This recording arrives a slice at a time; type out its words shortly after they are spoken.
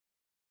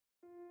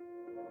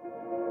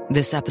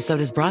This episode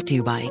is brought to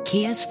you by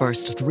Kia's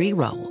first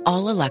three-row,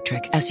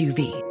 all-electric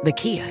SUV, the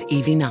Kia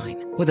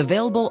EV9, with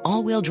available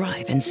all-wheel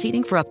drive and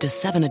seating for up to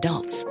 7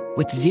 adults.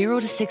 With 0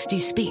 to 60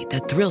 speed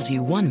that thrills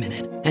you 1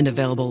 minute and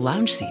available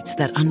lounge seats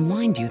that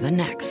unwind you the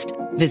next.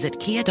 Visit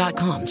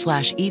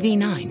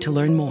kia.com/EV9 to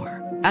learn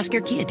more. Ask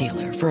your Kia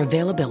dealer for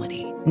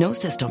availability. No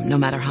system, no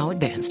matter how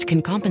advanced,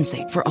 can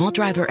compensate for all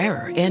driver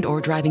error and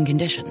or driving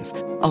conditions.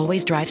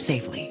 Always drive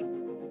safely.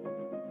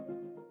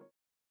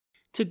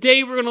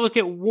 Today we're going to look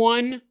at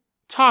one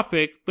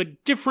topic,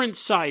 but different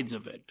sides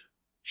of it.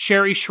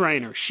 Sherry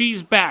Shriner,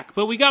 she's back,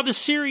 but we got the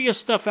serious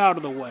stuff out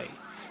of the way.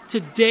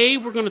 Today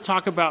we're going to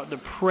talk about the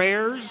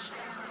prayers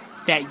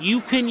that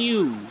you can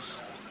use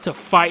to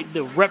fight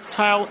the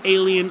reptile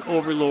alien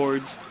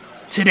overlords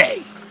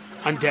today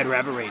on Dead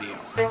Rabbit Radio.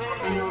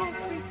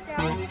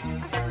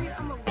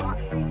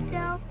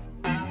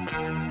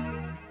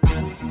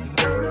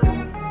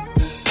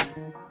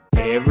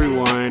 Hey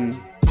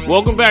everyone.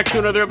 Welcome back to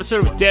another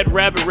episode of Dead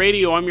Rabbit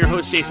Radio. I'm your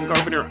host, Jason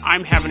Carpenter.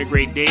 I'm having a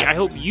great day. I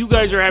hope you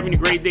guys are having a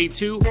great day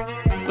too.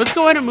 Let's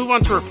go ahead and move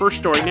on to our first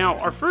story. Now,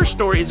 our first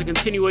story is a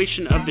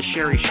continuation of the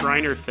Sherry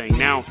Shriner thing.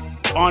 Now,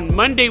 on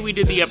Monday we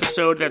did the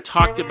episode that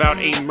talked about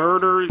a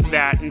murder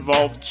that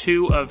involved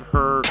 2 of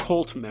her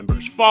cult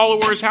members,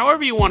 followers,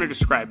 however you want to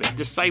describe it,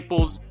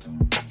 disciples.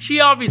 She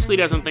obviously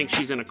doesn't think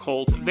she's in a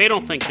cult. They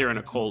don't think they're in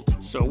a cult,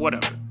 so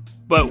whatever.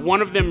 But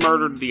one of them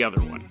murdered the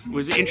other one. It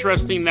was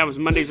interesting. That was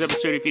Monday's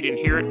episode if you didn't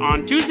hear it.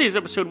 On Tuesday's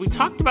episode, we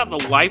talked about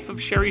the life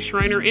of Sherry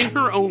Shriner in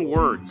her own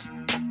words.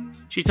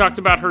 She talked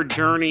about her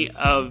journey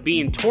of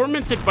being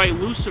tormented by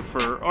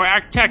Lucifer, or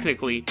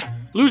technically,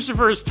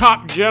 Lucifer's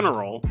top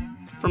general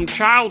from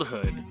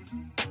childhood,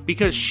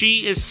 because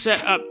she is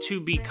set up to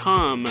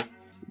become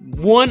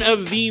one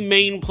of the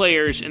main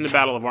players in the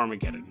Battle of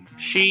Armageddon.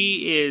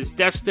 She is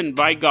destined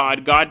by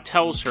God. God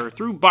tells her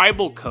through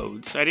Bible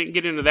codes. I didn't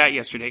get into that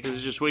yesterday because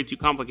it's just way too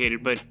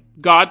complicated, but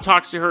God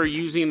talks to her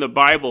using the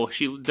Bible.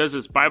 She does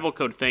this Bible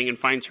code thing and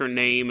finds her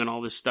name and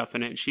all this stuff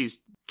in it. She's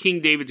King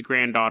David's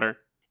granddaughter.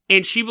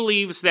 And she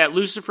believes that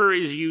Lucifer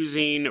is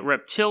using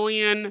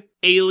reptilian,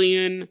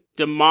 alien,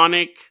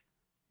 demonic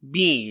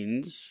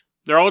beings.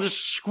 They're all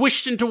just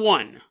squished into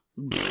one.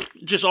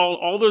 Just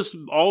all those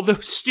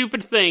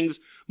stupid things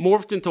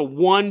morphed into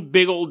one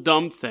big old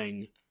dumb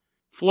thing.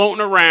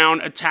 Floating around,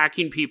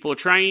 attacking people,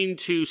 trying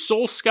to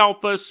soul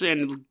scalp us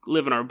and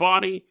live in our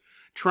body,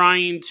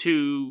 trying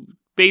to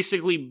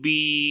basically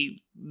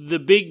be the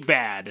big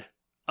bad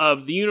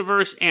of the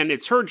universe, and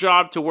it's her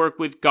job to work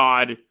with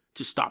God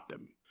to stop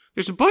them.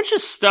 There's a bunch of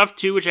stuff,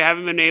 too, which I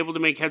haven't been able to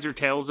make heads or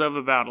tails of,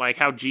 about like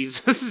how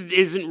Jesus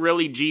isn't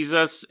really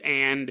Jesus,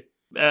 and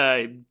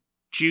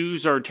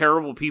Jews are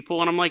terrible people,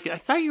 and I'm like, I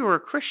thought you were a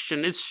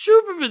Christian.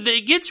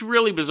 It gets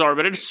really bizarre,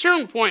 but at a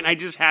certain point, I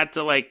just had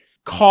to,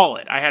 call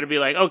it. I had to be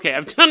like, okay,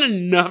 I've done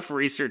enough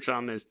research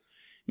on this.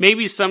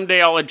 Maybe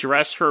someday I'll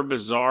address her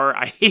bizarre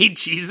I hate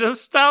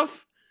Jesus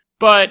stuff.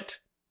 But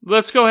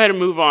let's go ahead and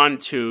move on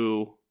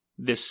to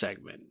this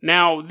segment.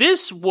 Now,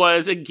 this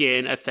was,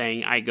 again, a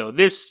thing I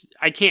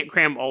can't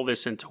cram all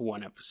this into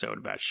one episode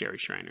about Sherry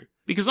Shriner.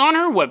 Because on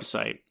her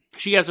website,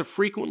 she has a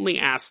frequently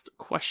asked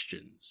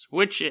questions,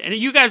 and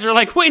you guys are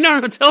like, wait,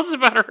 no, tell us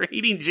about her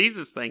hating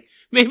Jesus thing.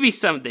 Maybe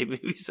someday,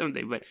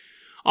 but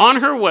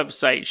on her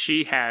website,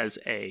 she has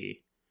a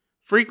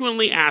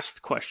frequently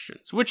asked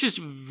questions, which is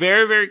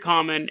very, very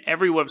common.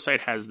 Every website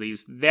has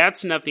these.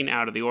 That's nothing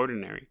out of the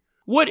ordinary.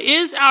 What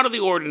is out of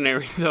the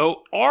ordinary,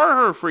 though, are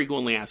her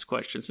frequently asked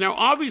questions. Now,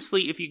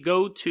 obviously, if you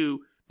go to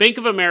Bank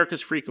of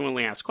America's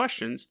frequently asked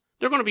questions,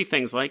 they're going to be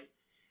things like,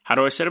 how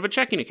do I set up a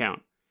checking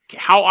account?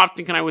 How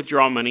often can I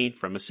withdraw money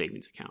from a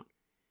savings account?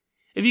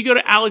 If you go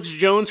to Alex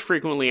Jones'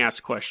 frequently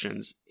asked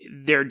questions,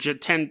 there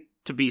tend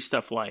to be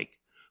stuff like,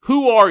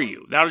 who are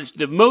you? That is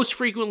the most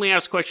frequently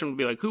asked question would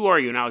be like, who are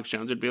you? And Alex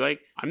Jones would be like,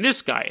 I'm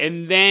this guy.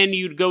 And then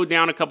you'd go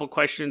down a couple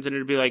questions and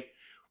it'd be like,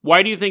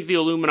 why do you think the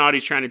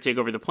Illuminati's trying to take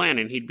over the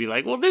planet? And he'd be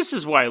like, well, this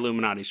is why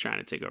Illuminati's trying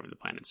to take over the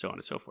planet, so on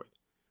and so forth.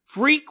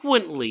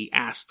 Frequently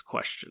asked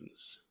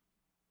questions.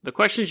 The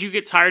questions you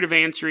get tired of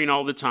answering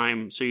all the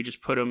time, so you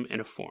just put them in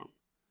a form.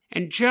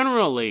 And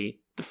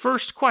generally, the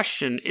first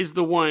question is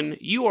the one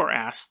you are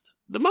asked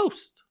the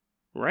most,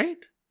 right?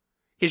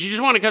 Because you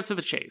just want to cut to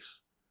the chase.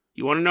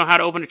 You want to know how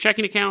to open a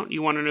checking account?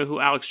 You want to know who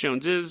Alex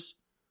Jones is?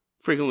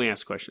 Frequently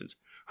asked questions.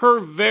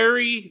 Her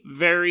very,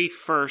 very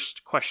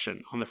first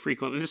question on the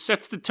frequently, and this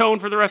sets the tone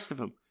for the rest of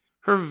them.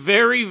 Her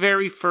very,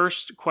 very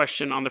first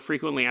question on the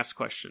frequently asked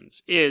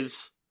questions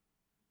is,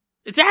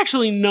 it's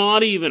actually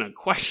not even a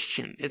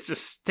question. It's a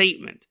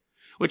statement,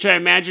 which I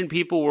imagine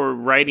people were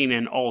writing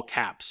in all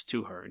caps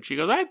to her. And she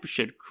goes, I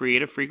should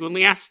create a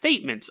frequently asked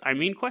statements. I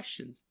mean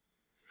questions.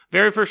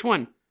 Very first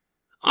one.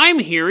 I'm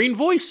hearing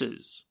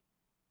voices.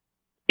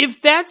 If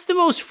that's the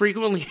most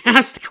frequently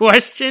asked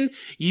question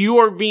you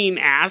are being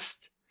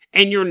asked,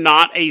 and you're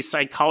not a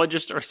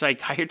psychologist or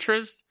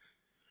psychiatrist,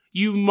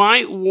 you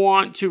might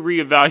want to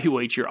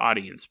reevaluate your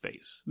audience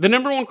base. The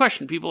number one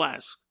question people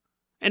ask,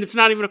 and it's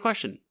not even a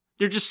question.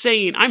 They're just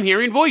saying, I'm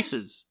hearing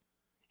voices.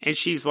 And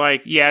she's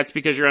like, yeah, it's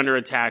because you're under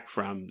attack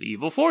from the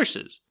evil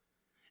forces.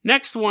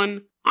 Next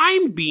one,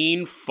 I'm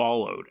being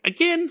followed.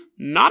 Again,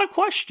 not a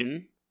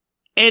question.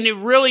 And it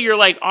really, you're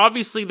like,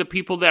 obviously the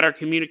people that are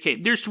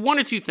communicating, there's one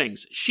or two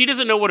things. She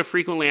doesn't know what a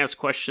frequently asked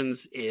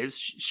questions is.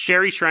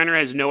 Sherry Shriner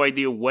has no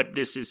idea what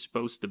this is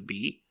supposed to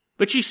be.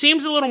 But she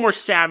seems a little more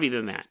savvy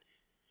than that.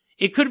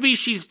 It could be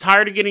she's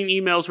tired of getting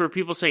emails where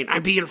people saying,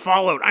 I'm being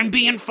followed, I'm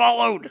being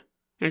followed.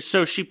 And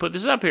so she put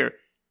this up here.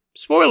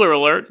 Spoiler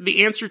alert,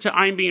 the answer to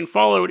I'm being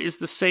followed is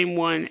the same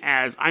one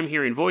as I'm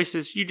hearing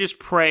voices. You just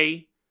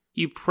pray.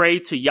 You pray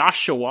to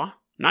Yahshua,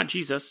 not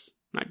Jesus,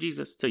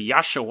 to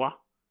Yahshua,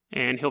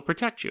 and he'll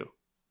protect you.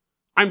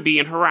 I'm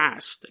being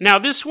harassed. Now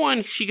this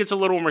one, she gets a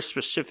little more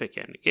specific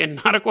in. Again,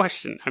 not a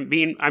question. I'm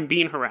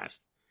being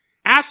harassed.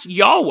 Ask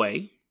Yahweh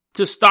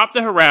to stop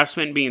the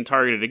harassment being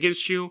targeted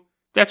against you.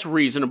 That's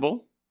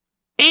reasonable.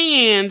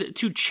 And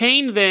to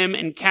chain them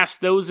and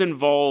cast those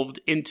involved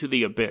into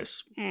the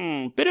abyss.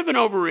 Bit of an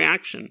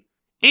overreaction.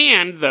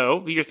 And,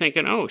 though, you're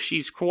thinking, oh,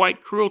 she's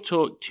quite cruel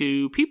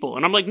to people.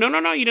 And I'm like, no,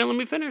 you didn't let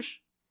me finish.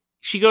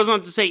 She goes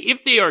on to say,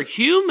 if they are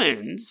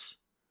humans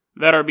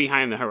that are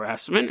behind the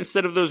harassment,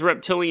 instead of those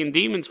reptilian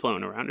demons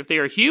floating around, if they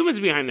are humans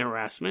behind the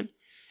harassment,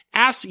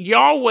 ask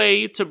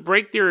Yahweh to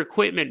break their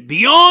equipment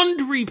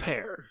beyond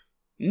repair.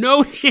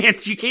 No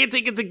chance. You can't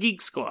take it to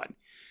Geek Squad.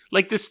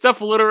 Like, this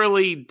stuff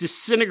literally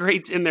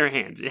disintegrates in their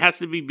hands. It has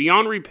to be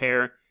beyond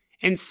repair,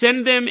 and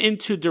send them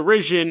into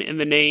derision in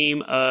the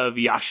name of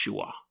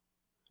Yahshua.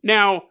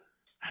 Now,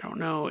 I don't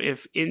know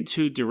if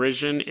into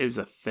derision is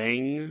a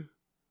thing.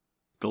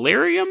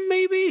 Delirium,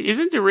 maybe?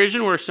 Isn't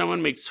derision where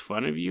someone makes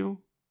fun of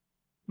you?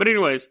 But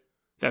anyways,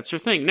 that's her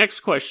thing. Next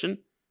question.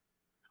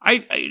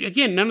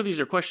 Again, none of these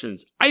are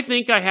questions. I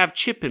think I have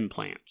chip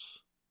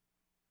implants.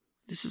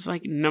 This is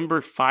like number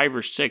 5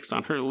 or 6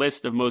 on her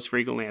list of most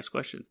frequently asked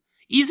questions.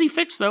 Easy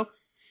fix, though.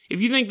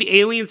 If you think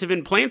the aliens have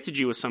implanted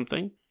you with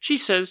something, she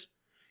says,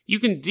 you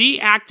can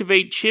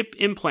deactivate chip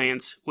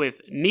implants with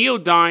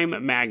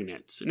neodyme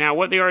magnets. Now,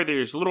 what they are,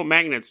 there's little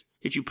magnets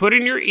that you put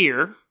in your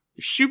ear.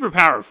 They're super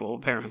powerful,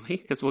 apparently,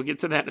 because we'll get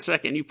to that in a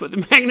second. You put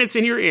the magnets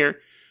in your ear,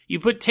 you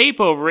put tape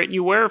over it, and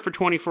you wear it for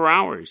 24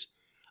 hours.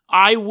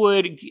 I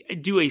would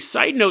do a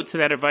side note to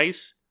that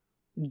advice.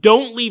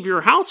 Don't leave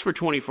your house for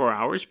 24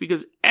 hours,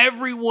 because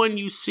everyone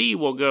you see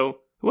will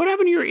go, what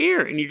happened to your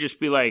ear? And you just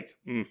be like,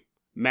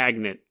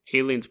 magnet.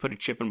 Aliens put a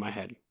chip in my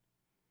head.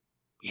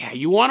 Yeah,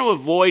 you want to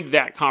avoid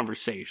that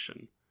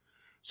conversation.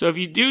 So if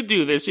you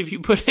do this, if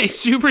you put a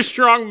super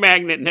strong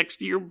magnet next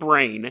to your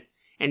brain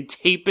and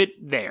tape it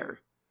there,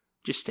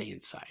 just stay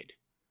inside.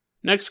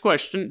 Next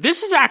question.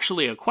 This is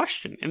actually a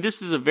question, and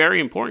this is a very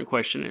important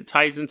question. It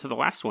ties into the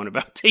last one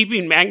about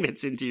taping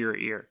magnets into your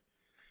ear.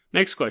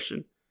 Next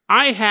question.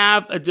 I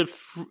have a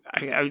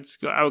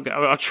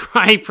I'll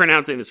try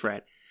pronouncing this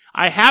right.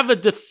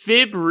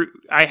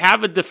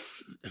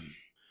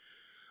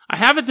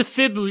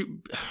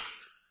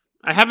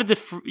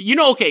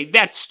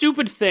 That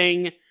stupid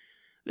thing,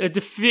 the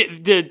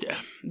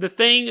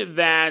thing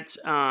that,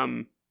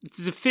 it's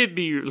a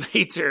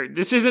defibrillator.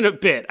 This isn't a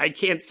bit. I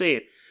can't say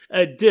it.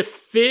 A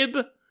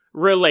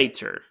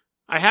defibrillator.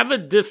 I have a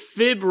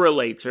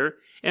defibrillator,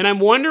 and I'm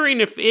wondering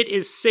if it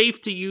is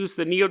safe to use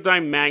the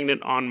neodyme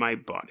magnet on my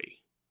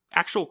body.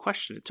 Actual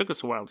question. It took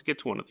us a while to get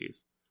to one of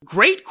these.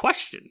 Great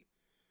question.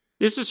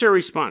 This is her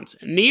response.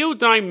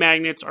 Neodyme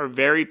magnets are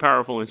very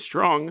powerful and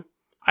strong.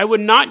 I would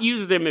not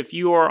use them if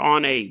you are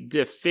on a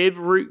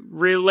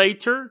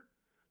defibrillator,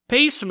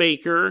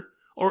 pacemaker,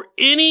 or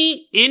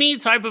any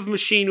type of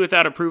machine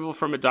without approval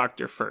from a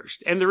doctor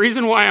first. And the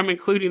reason why I'm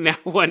including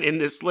that one in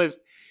this list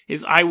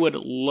is I would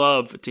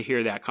love to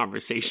hear that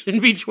conversation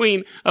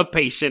between a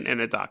patient and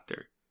a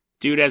doctor.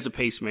 Dude has a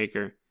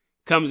pacemaker,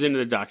 comes into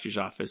the doctor's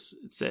office,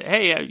 and says,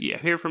 hey,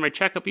 here for my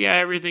checkup. Yeah,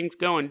 everything's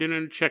going,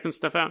 checking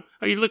stuff out.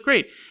 Oh, you look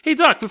great. Hey,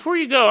 doc, before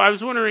you go, I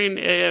was wondering,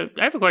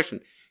 I have a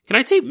question. Can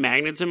I tape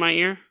magnets in my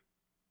ear?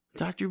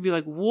 The doctor would be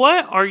like,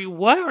 what are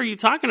you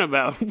talking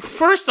about?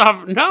 First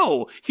off,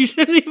 no. You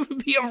shouldn't even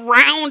be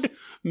around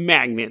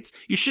magnets.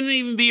 You shouldn't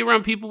even be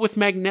around people with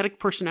magnetic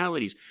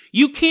personalities.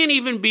 You can't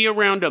even be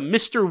around a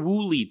Mr.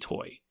 Wooly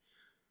toy.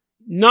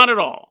 Not at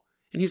all.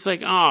 And he's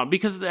like,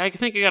 because I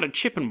think I got a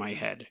chip in my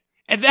head.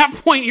 At that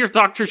point, your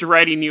doctor's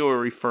writing you a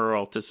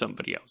referral to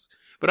somebody else.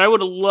 But I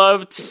would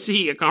love to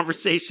see a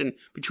conversation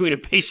between a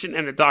patient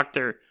and a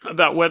doctor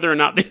about whether or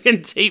not they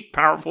can tape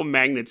powerful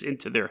magnets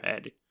into their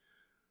head.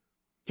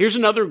 Here's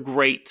another,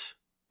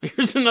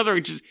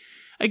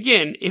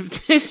 again,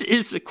 if this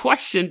is a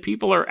question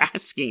people are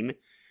asking,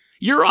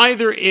 you're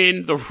either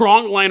in the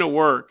wrong line of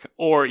work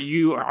or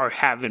you are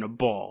having a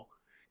ball.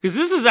 Because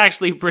this is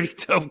actually a pretty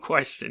dope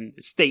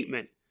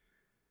statement.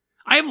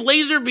 I have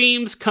laser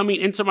beams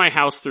coming into my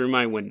house through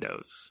my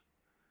windows.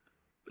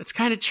 It's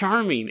kind of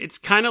charming. It's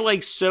kind of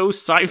like so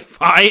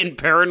sci-fi and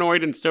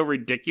paranoid and so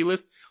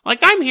ridiculous. Like,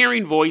 I'm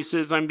hearing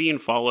voices, I'm being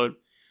followed.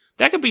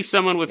 That could be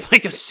someone with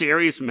like a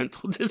serious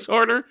mental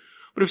disorder.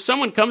 But if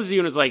someone comes to you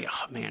and is like,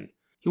 oh man,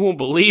 you won't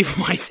believe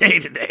my day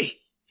today.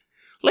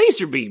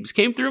 laser beams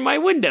came through my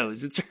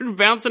windows and started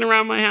bouncing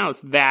around my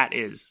house. That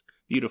is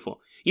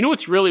beautiful. You know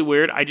what's really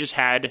weird? I just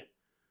had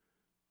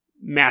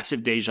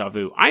massive deja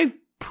vu. I'm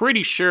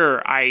pretty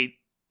sure I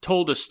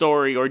told a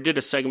story or did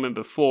a segment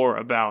before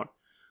about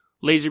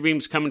laser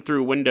beams coming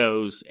through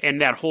windows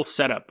and that whole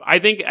setup. I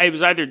think it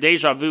was either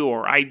deja vu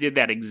or I did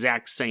that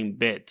exact same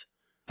bit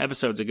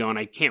episodes ago, and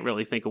I can't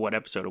really think of what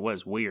episode it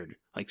was. Weird.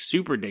 Like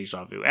super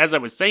deja vu. As I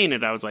was saying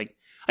it, I was like,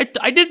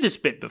 I did this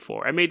bit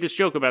before. I made this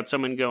joke about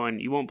someone going,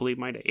 you won't believe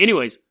my day.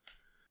 Anyways,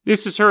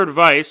 this is her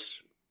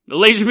advice. The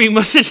laser beam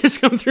must have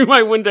just come through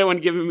my window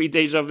and given me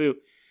deja vu.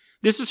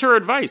 This is her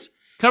advice.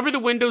 Cover the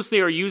windows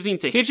they are using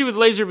to hit you with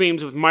laser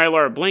beams with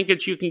Mylar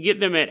blankets. You can get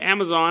them at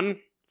Amazon.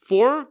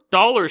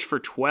 $4 for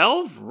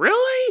 12?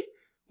 Really?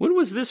 When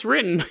was this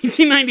written?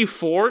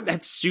 1994?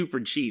 That's super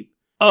cheap.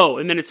 Oh,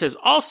 and then it says,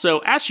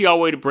 also, ask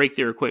Yahweh to break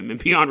their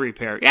equipment beyond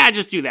repair. Yeah,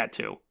 just do that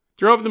too.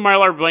 Throw up the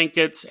Mylar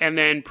blankets and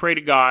then pray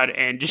to God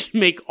and just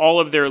make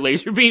all of their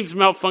laser beams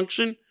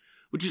malfunction,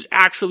 which is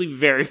actually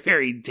very,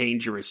 very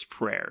dangerous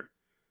prayer.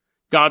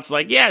 God's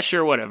like, yeah,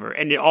 sure, whatever.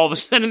 And all of a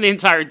sudden the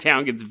entire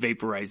town gets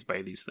vaporized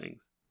by these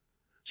things.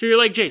 So you're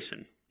like,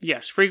 Jason,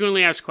 yes,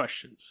 frequently asked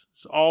questions.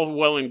 It's all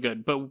well and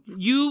good, but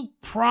you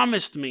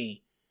promised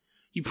me,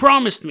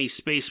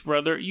 Space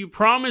Brother, you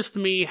promised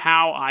me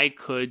how I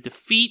could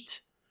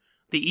defeat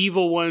the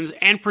evil ones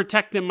and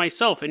protect them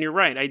myself. And you're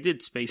right, I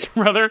did, Space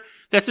Brother.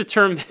 That's a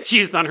term that's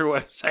used on her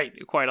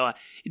website quite a lot.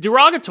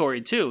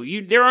 Derogatory,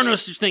 too. There are no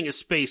such thing as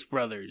Space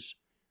Brothers.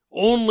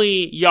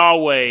 Only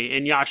Yahweh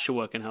and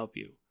Yahshua can help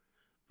you.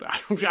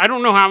 But I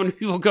don't know how many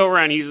people go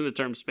around using the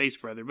term Space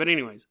Brother, but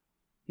anyways,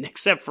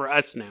 except for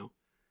us now.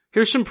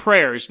 Here's some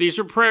prayers. These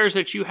are prayers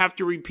that you have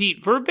to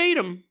repeat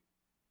verbatim.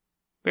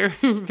 Very,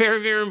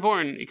 very, very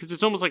important, because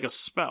it's almost like a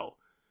spell.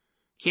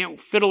 Can't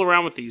fiddle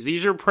around with these.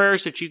 These are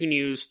prayers that you can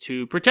use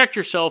to protect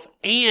yourself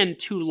and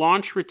to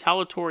launch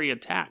retaliatory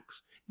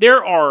attacks.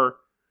 There are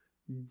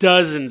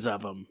dozens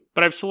of them,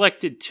 but I've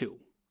selected 2,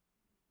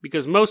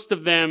 because most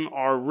of them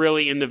are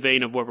really in the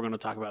vein of what we're going to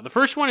talk about. The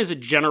first one is a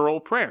general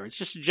prayer. It's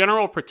just a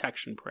general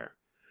protection prayer.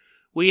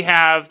 We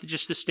have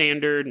just the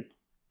standard,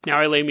 now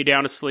I lay me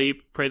down to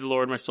sleep, pray the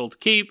Lord my soul to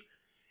keep.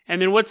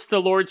 And then what's the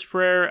Lord's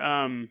Prayer?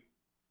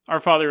 Our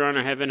Father who art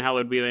in heaven,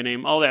 hallowed be thy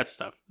name. All that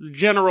stuff.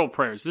 General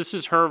prayers. This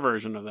is her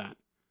version of that.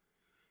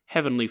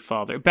 Heavenly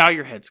Father. Bow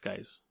your heads,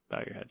 guys.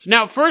 Bow your heads.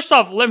 Now, first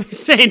off, let me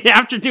say,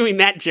 after doing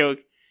that joke,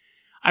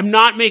 I'm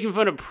not making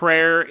fun of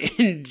prayer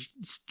in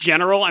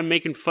general. I'm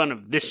making fun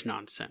of this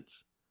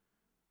nonsense.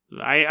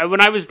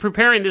 When I was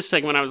preparing this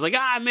segment, I was like,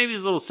 maybe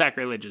it's a little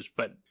sacrilegious.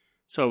 But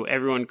so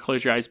everyone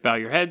close your eyes, bow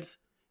your heads.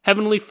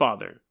 Heavenly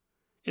Father,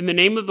 in the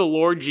name of the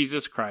Lord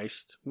Jesus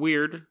Christ,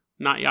 weird,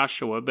 not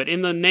Yahshua, but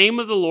in the name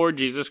of the Lord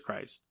Jesus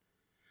Christ,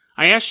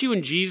 I ask you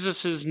in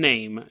Jesus'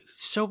 name.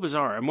 It's so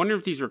bizarre. I'm wondering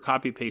if these were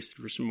copy-pasted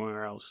for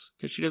somewhere else,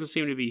 because she doesn't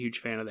seem to be a huge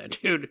fan of that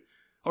dude.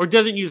 Or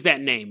doesn't use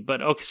that name,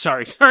 but okay,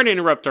 sorry to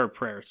interrupt our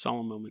prayer.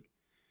 Solemn moment.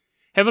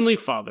 Heavenly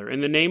Father,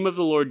 in the name of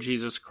the Lord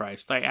Jesus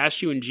Christ, I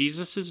ask you in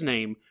Jesus'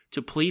 name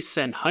to please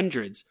send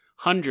hundreds,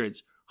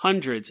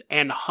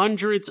 and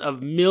hundreds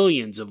of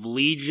millions of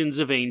legions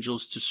of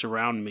angels to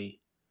surround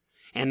me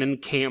and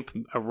encamp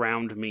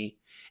around me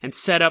and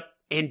set up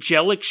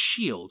angelic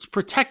shields,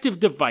 protective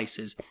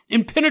devices,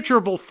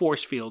 impenetrable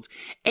force fields,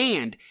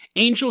 and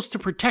angels to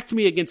protect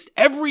me against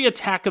every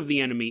attack of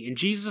the enemy. In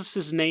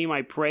Jesus' name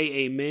I pray,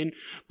 amen.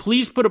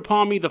 Please put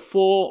upon me the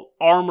full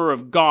armor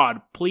of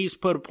God. Please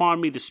put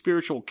upon me the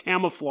spiritual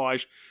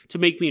camouflage to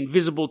make me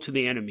invisible to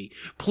the enemy.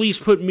 Please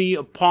put me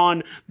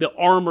upon the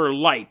armor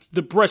light,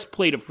 the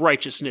breastplate of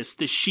righteousness,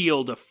 the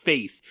shield of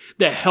faith,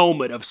 the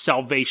helmet of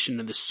salvation,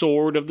 and the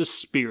sword of the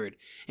Spirit.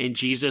 In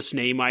Jesus'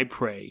 name I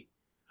pray.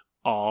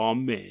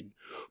 Amen.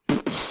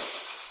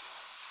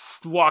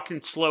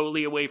 Walking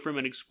slowly away from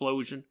an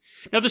explosion.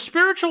 Now, the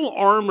spiritual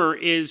armor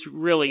is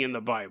really in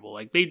the Bible.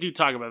 Like, they do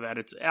talk about that.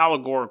 It's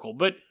allegorical,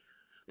 but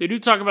they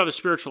do talk about the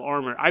spiritual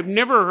armor. I've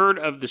never heard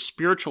of the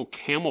spiritual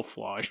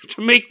camouflage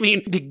to make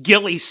me the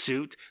ghillie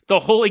suit,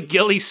 the holy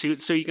ghillie suit,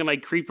 so you can,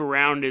 like, creep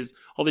around as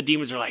all the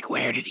demons are like,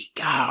 where did he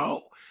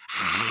go?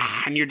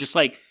 And you're just,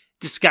 like,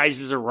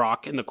 disguised as a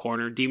rock in the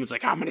corner. Demon's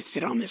like, I'm going to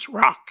sit on this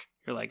rock.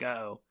 You're like,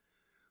 uh-oh.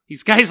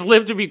 These guys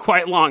live to be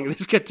quite long.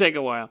 This could take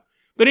a while.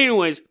 But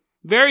anyways,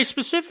 very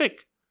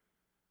specific.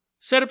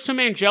 Set up some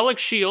angelic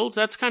shields.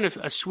 That's kind of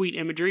a sweet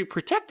imagery.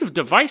 Protective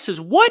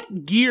devices.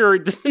 What gear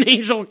does an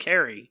angel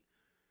carry?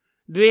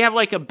 Do they have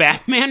like a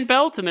Batman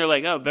belt? And they're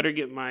like, oh, better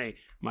get my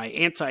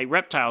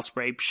anti-reptile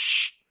spray.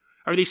 Psh.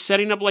 Are they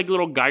setting up like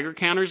little Geiger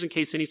counters in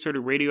case any sort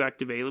of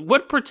radioactive alien?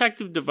 What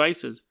protective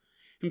devices?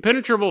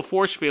 Impenetrable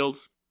force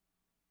fields.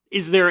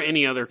 Is there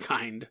any other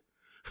kind?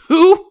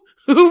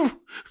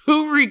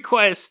 Who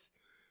requests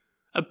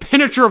a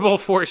penetrable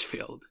force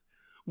field?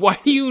 Why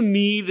do you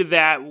need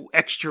that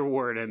extra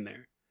word in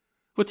there?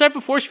 What type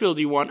of force field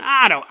do you want?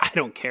 I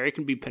don't care. It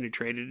can be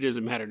penetrated. It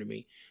doesn't matter to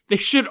me. They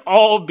should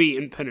all be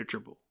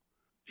impenetrable.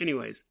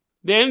 Anyways,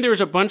 then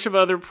there's a bunch of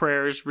other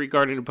prayers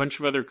regarding a bunch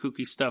of other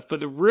kooky stuff.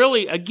 But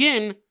really,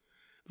 again,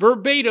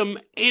 verbatim,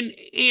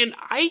 and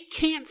I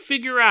can't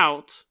figure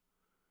out.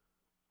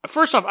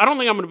 First off, I don't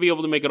think I'm going to be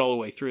able to make it all the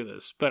way through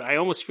this, but I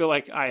almost feel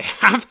like I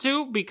have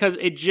to because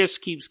it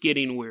just keeps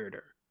getting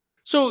weirder.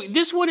 So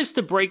this one is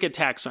to break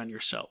attacks on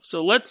yourself.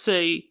 So let's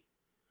say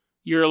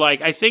you're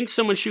like, I think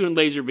someone's shooting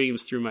laser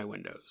beams through my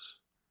windows.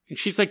 And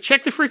she's like,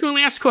 check the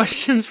frequently asked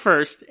questions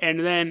first,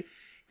 and then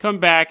come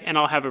back and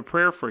I'll have a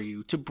prayer for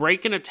you to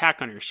break an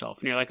attack on yourself.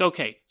 And you're like,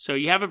 okay, so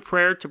you have a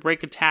prayer to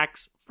break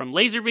attacks from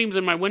laser beams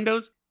in my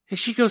windows? And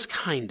she goes,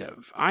 kind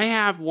of. I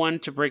have one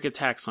to break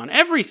attacks on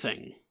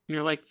everything. And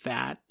you're like,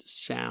 that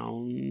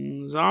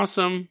sounds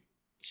awesome.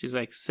 She's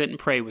like, sit and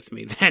pray with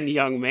me then,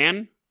 young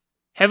man.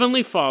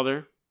 Heavenly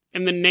Father,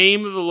 in the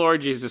name of the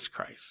Lord Jesus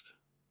Christ,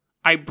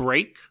 I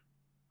break,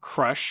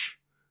 crush,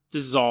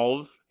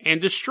 dissolve,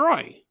 and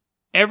destroy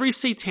every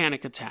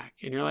satanic attack.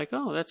 And you're like,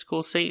 oh, that's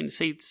cool. Satan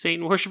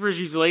worshipers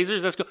use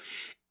lasers. That's cool.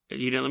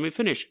 You didn't let me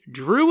finish.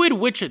 Druid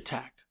witch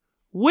attack,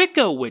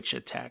 Wicca witch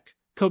attack,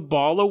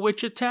 Kabbalah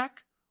witch attack,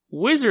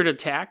 wizard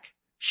attack,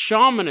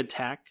 shaman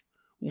attack,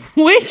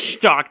 witch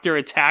doctor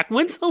attack.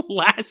 When's the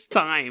last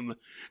time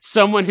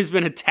someone has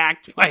been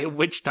attacked by a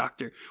witch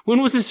doctor?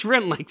 When was this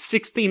written? Like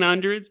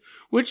 1600s?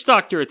 Witch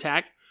doctor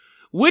attack,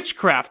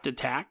 witchcraft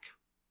attack.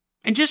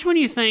 And just when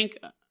you think,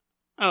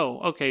 oh,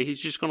 okay,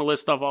 he's just going to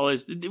list off all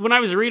his... When I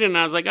was reading,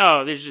 I was like,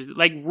 oh, there's just...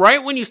 Like,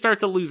 right when you start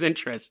to lose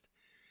interest,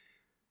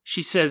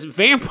 she says,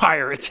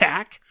 vampire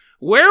attack,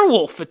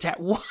 werewolf attack.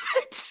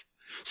 What?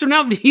 So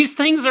now these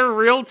things are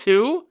real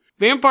too?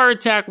 Vampire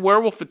attack,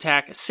 werewolf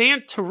attack,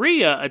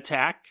 Santeria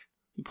attack,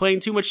 you're playing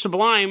too much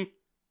Sublime,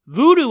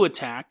 voodoo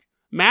attack,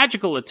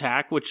 magical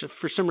attack, which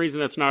for some reason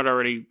that's not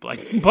already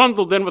like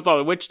bundled in with all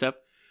the witch stuff,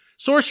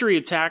 sorcery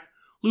attack,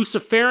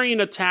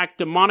 Luciferian attack,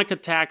 demonic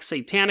attack,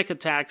 satanic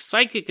attack,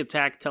 psychic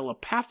attack,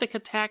 telepathic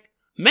attack,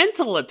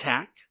 mental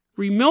attack,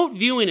 remote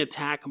viewing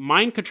attack,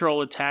 mind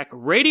control attack,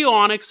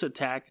 radionics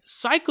attack,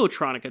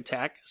 psychotronic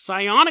attack,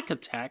 psionic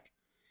attack,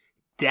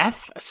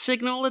 death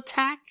signal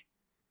attack?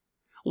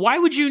 Why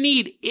would you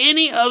need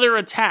any other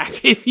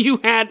attack if you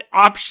had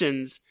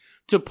options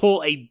to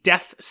pull a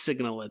death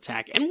signal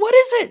attack? And what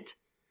is it?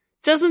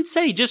 Doesn't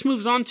say, just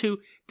moves on to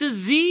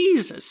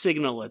disease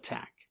signal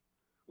attack.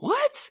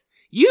 What?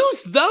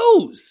 Use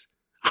those.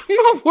 I'm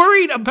not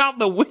worried about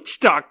the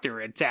witch doctor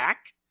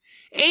attack.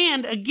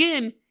 And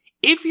again,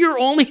 if you're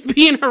only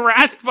being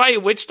harassed by a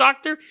witch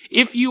doctor,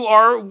 if you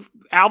are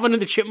Alvin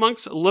and the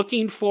Chipmunks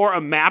looking for a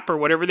map or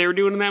whatever they were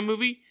doing in that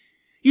movie,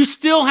 you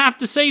still have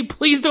to say,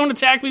 please don't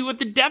attack me with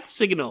the death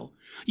signal.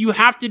 You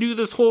have to do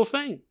this whole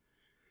thing.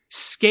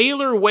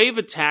 Scalar wave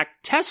attack,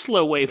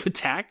 Tesla wave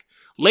attack,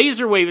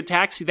 laser wave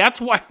attack. See,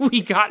 that's why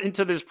we got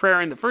into this prayer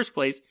in the first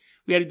place.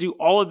 We had to do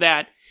all of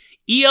that.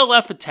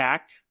 ELF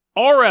attack,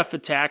 RF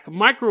attack,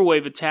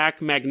 microwave attack,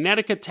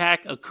 magnetic attack,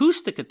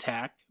 acoustic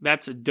attack.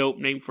 That's a dope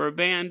name for a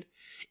band.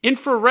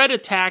 Infrared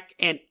attack,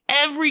 and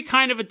every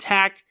kind of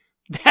attack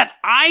that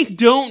I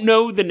don't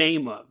know the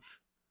name of.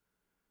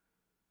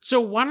 So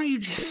why don't you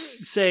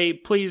just say,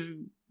 please,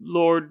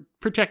 Lord,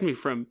 protect me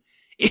from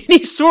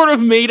any sort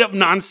of made-up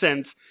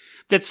nonsense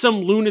that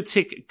some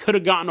lunatic could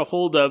have gotten a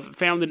hold of,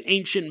 found an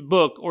ancient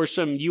book or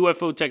some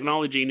UFO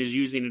technology and is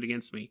using it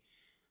against me.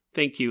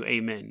 Thank you,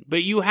 amen.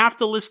 But you have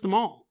to list them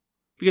all,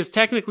 because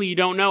technically you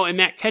don't know, and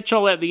that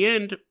catch-all at the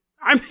end,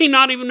 I may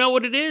not even know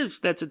what it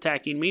is that's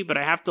attacking me, but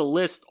I have to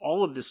list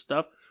all of this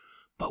stuff.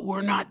 But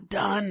we're not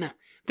done.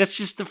 That's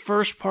just the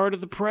first part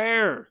of the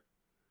prayer.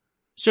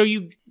 So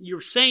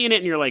you're saying it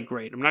and you're like,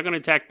 great, I'm not going to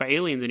attack by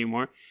aliens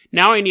anymore.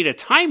 Now I need a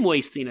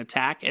time-wasting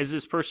attack as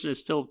this person is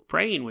still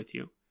praying with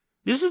you.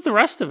 This is the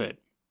rest of it.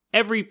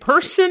 Every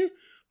person,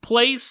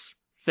 place,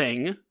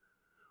 thing,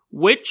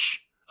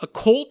 witch,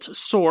 occult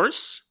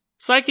source,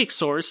 psychic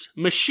source,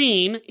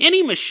 machine,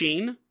 any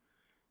machine,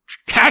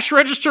 cash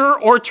register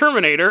or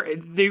terminator,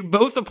 they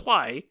both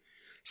apply,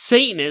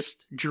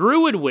 Satanist,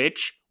 Druid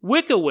witch,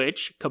 Wicca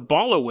witch,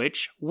 Kabbalah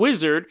witch,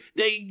 wizard.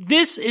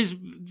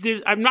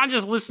 I'm not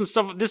just listing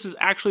stuff. This is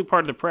actually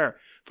part of the prayer.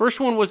 First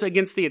one was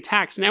against the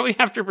attacks. Now we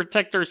have to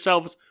protect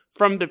ourselves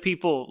from the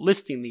people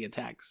listing the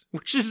attacks,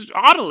 which is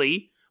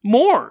oddly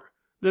more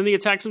than the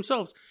attacks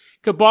themselves.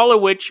 Kabbalah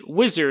witch,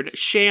 wizard,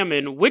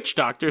 shaman, witch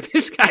doctor.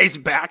 This guy's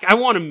back. I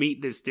want to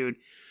meet this dude.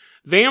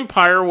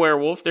 Vampire,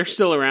 werewolf. They're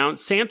still around.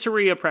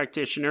 Santeria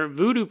practitioner,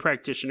 voodoo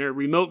practitioner,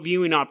 remote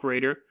viewing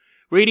operator,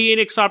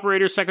 radionics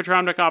operator,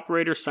 psychotronic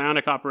operator,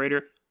 psionic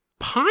operator,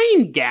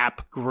 Pine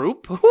Gap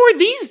group. Who are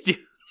these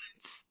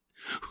dudes?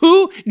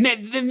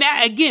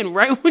 Again,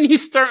 right when you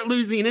start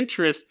losing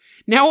interest,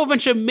 now a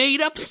bunch of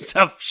made up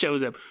stuff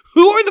shows up.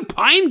 Who are the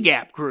Pine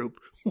Gap group?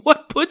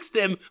 What puts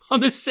them on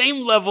the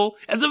same level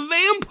as a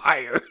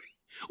vampire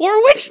or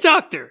a witch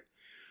doctor?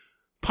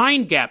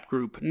 Pine Gap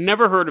group.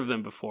 Never heard of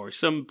them before.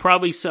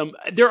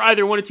 They're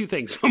either one of two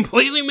things.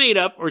 Completely made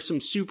up or some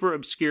super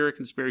obscure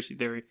conspiracy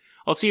theory.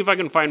 I'll see if I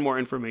can find more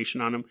information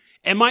on them.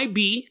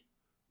 MIB,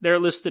 they're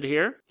listed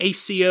here.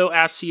 ACO,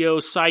 ASIO,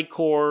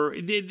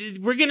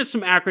 PsyCorps. We're getting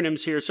some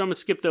acronyms here, so I'm going to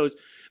skip those.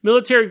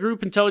 Military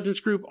group,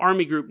 intelligence group,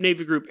 Army group,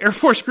 Navy group, Air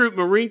Force group,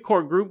 Marine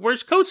Corps group.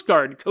 Where's Coast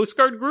Guard? Coast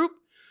Guard group?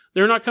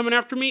 They're not coming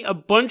after me. A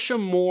bunch of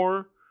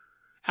more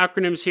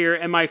acronyms here.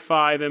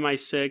 MI5,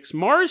 MI6,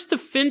 Mars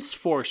Defense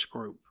Force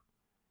Group.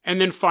 And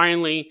then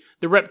finally,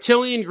 the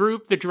Reptilian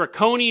Group, the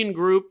Draconian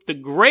Group, the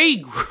Gray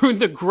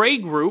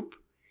Group,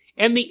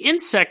 and the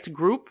Insect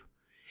Group,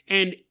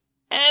 and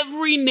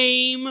every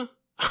name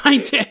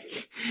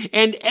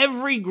and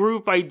every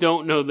group I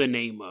don't know the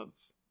name of.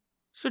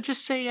 So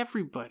just say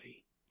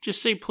everybody.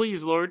 Just say,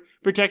 please, Lord,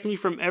 protect me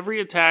from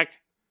every attack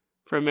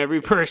from every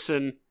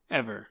person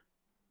ever.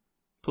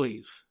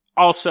 Please.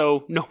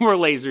 Also, no more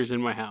lasers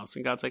in my house.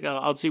 And God's like, oh,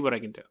 I'll see what I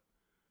can do.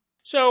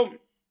 So,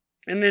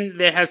 and then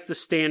it has the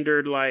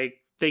standard, like,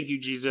 thank you,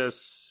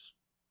 Jesus.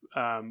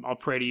 I'll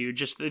pray to you.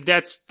 Just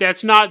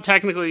that's not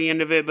technically the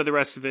end of it, but the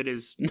rest of it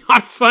is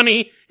not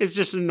funny. It's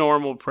just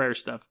normal prayer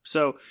stuff.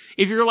 So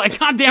if you're like,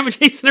 God damn it,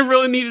 Jason, I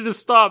really needed to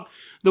stop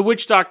the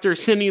witch doctor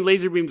sending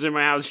laser beams in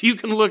my house, you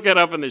can look it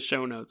up in the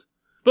show notes.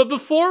 But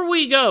before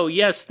we go,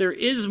 yes, there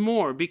is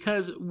more,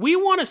 because we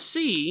want to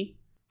see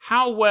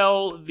how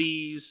well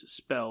these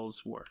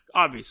spells work.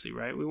 Obviously,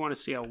 right? We want to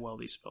see how well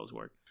these spells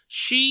work.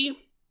 She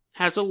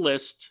has a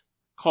list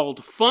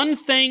called Fun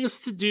Things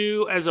to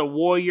Do as a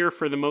Warrior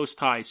for the Most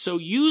High. So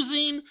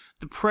using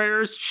the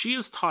prayers she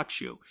has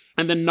taught you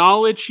and the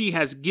knowledge she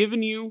has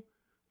given you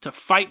to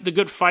fight the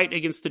good fight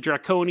against the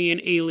draconian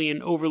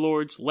alien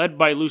overlords led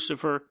by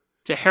Lucifer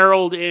to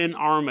herald in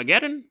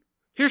Armageddon,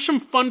 here's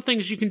some fun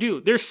things you can do.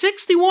 There's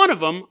 61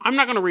 of them. I'm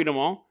not going to read them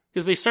all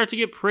because they start to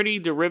get pretty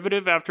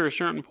derivative after a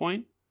certain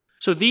point.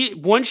 So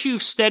once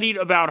you've studied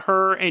about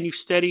her and you've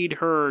studied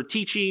her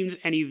teachings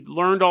and you've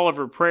learned all of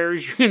her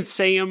prayers, you can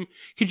say them.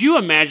 Could you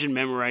imagine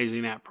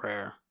memorizing that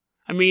prayer?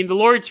 I mean, the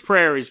Lord's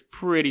Prayer is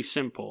pretty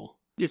simple.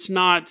 It's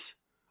not,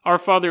 Our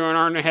Father who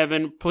art in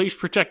heaven, please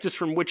protect us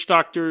from witch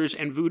doctors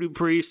and voodoo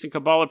priests and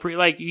Kabbalah priests.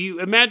 Like, you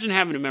imagine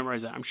having to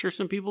memorize that. I'm sure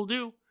some people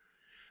do.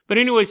 But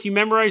anyways, you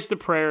memorize the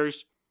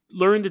prayers,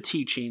 learn the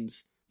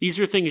teachings. These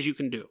are things you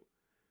can do.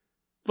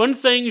 Fun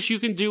things you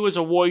can do as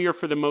a warrior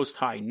for the Most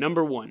High.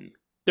 Number 1.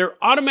 Their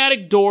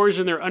automatic doors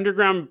and their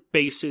underground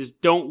bases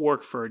don't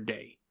work for a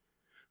day.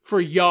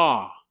 For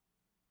Yah,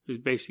 who's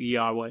basically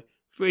Yahweh,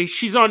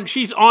 she's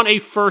on a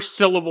first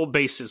syllable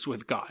basis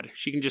with God.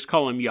 She can just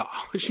call him Yah.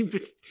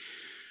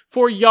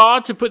 For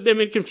Yah to put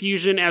them in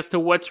confusion as to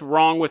what's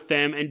wrong with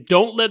them, and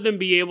don't let them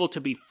be able to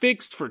be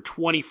fixed for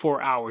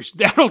 24 hours.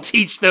 That'll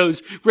teach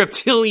those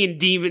reptilian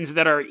demons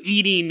that are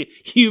eating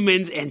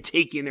humans and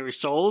taking their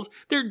souls.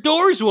 Their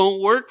doors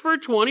won't work for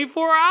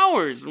 24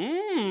 hours.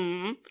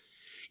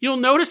 You'll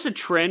notice a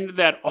trend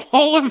that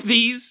all of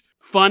these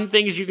fun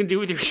things you can do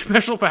with your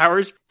special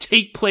powers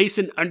take place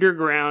in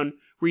underground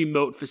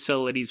remote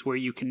facilities where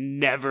you can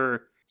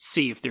never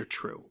see if they're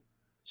true.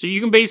 So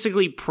you can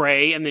basically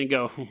pray and then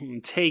go,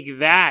 take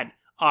that,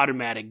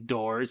 automatic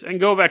doors, and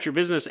go about your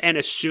business and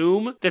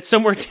assume that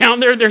somewhere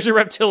down there's a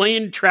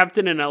reptilian trapped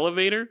in an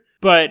elevator,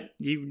 but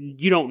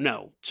you don't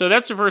know. So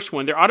that's the first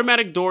one. They're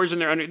automatic doors and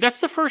they're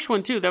that's the first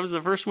one too. That was the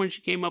first one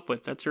she came up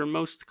with. That's her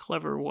most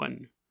clever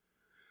one.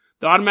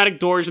 The automatic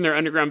doors in their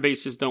underground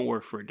bases don't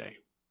work for a day.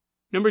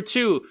 Number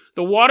 2,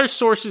 the water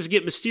sources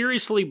get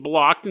mysteriously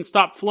blocked and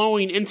stop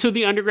flowing into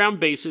the underground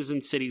bases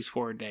and cities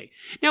for a day.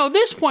 Now, at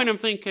this point, I'm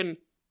thinking,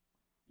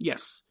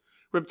 yes,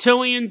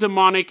 reptilian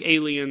demonic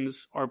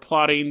aliens are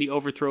plotting the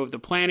overthrow of the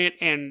planet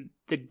and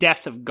the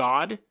death of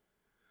God.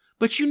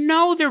 But you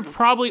know there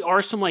probably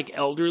are some, like,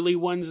 elderly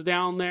ones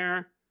down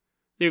there.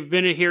 They've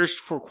been in here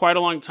for quite a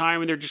long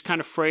time, and they're just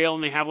kind of frail,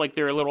 and they have, like,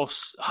 their little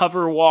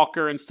hover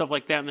walker and stuff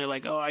like that, and they're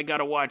like, oh, I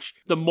gotta watch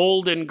the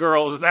Molden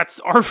Girls. That's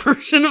our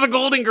version of the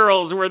Golden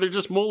Girls, where they're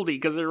just moldy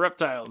because they're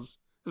reptiles.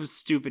 It was a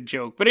stupid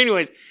joke. But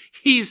anyways,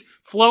 he's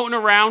floating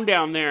around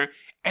down there,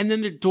 and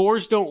then the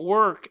doors don't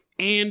work,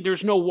 and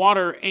there's no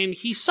water, and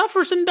he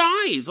suffers and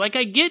dies. Like,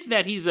 I get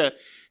that he's a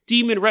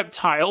demon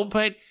reptile,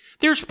 but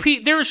there's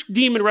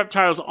demon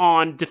reptiles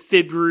on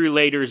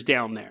defibrillators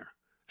down there.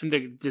 And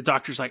the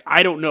doctor's like,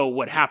 I don't know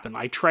what happened.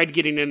 I tried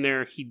getting in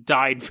there. He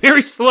died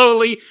very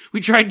slowly.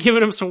 We tried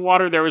giving him some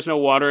water. There was no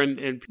water.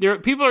 And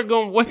people are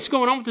going, what's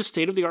going on with the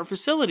state-of-the-art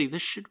facility?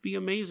 This should be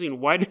amazing.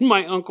 Why did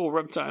my uncle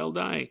reptile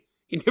die?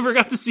 You never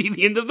got to see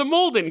the end of the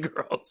Molden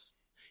Girls.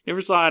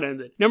 Never saw it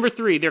ended. Number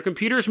 3, their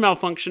computers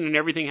malfunction and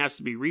everything has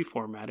to be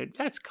reformatted.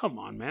 Come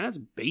on, man. That's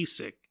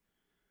basic.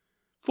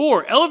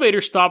 4,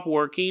 elevators stop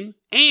working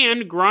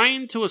and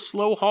grind to a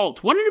slow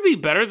halt. Wouldn't it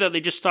be better that they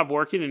just stopped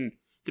working and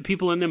the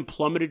people in them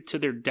plummeted to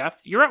their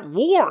death? You're at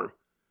war.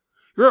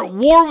 You're at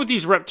war with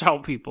these reptile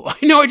people.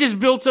 I know I just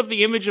built up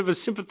the image of a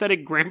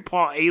sympathetic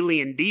grandpa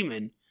alien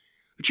demon,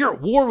 but you're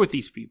at war with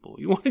these people.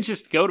 You want to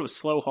just go to a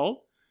slow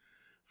halt?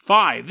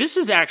 5, this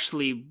is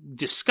actually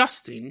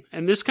disgusting,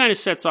 and this kind of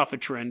sets off a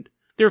trend.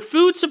 Their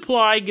food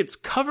supply gets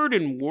covered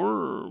in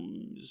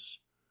worms.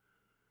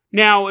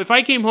 Now, if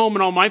I came home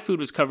and all my food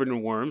was covered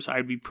in worms,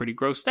 I'd be pretty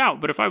grossed out.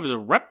 But if I was a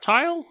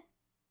reptile,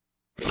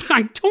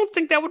 I don't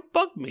think that would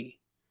bug me.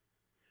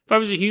 If I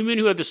was a human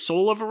who had the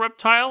soul of a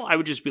reptile, I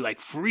would just be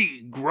like,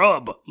 free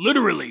grub,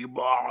 literally.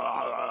 Blah,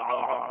 blah,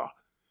 blah.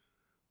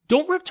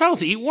 don't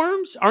reptiles eat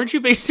worms? Aren't you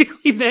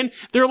basically then?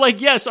 They're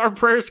like, yes, our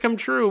prayers come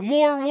true.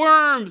 More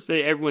worms.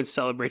 Everyone's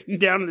celebrating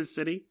down in the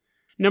city.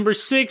 Number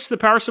 6, the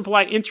power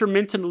supply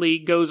intermittently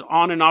goes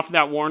on and off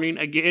without warning.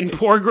 Again,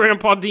 poor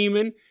Grandpa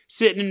Demon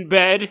sitting in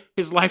bed,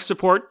 his life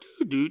support.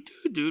 Dude.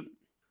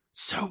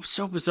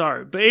 So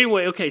bizarre. But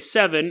anyway, okay,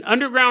 7,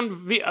 underground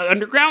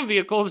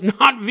vehicles,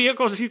 not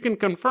vehicles you can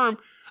confirm.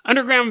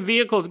 Underground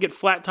vehicles get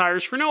flat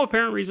tires for no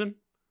apparent reason.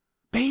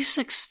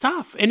 Basic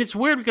stuff. And it's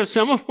weird because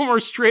some of them are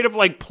straight up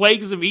like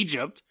plagues of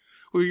Egypt,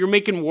 where you're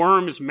making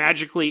worms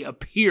magically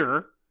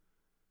appear.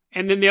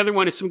 And then the other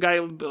one is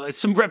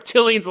some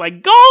reptilian's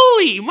like,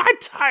 golly, my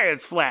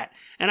tire's flat.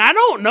 And I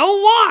don't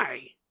know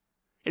why.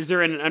 Is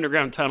they're in an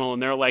underground tunnel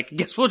and they're like,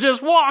 guess we'll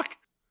just walk.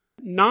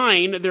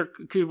 9, we're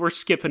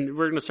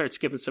going to start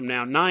skipping some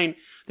now. 9,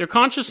 their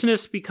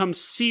consciousness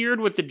becomes seared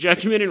with the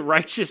judgment and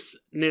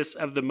righteousness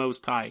of the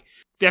Most High.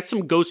 That's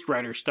some Ghost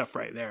Rider stuff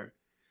right there.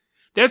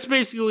 That's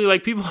basically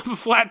like people have a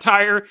flat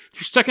tire,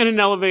 they're stuck in an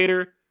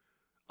elevator,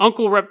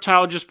 Uncle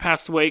Reptile just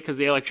passed away because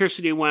the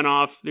electricity went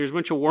off, there's a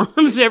bunch of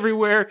worms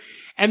everywhere,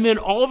 and then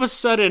all of a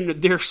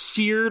sudden they're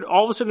seared,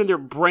 all of a sudden their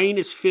brain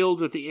is filled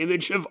with the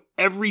image of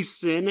every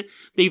sin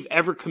they've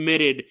ever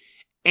committed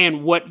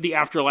and what the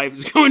afterlife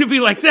is going to be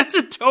like. That's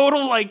a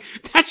total, like,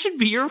 that should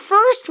be your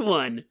first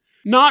one.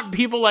 Not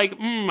people like,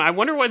 I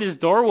wonder why this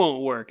door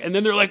won't work. And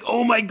then they're like,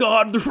 oh my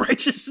God, the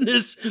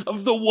righteousness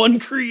of the one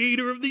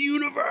creator of the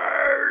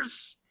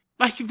universe.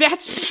 Like,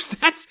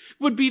 that's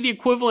would be the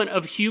equivalent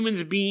of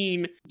humans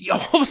being, all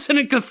of a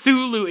sudden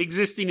Cthulhu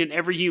existing in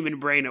every human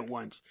brain at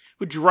once.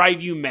 Would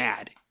drive you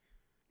mad.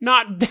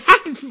 Not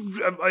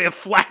that, a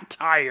flat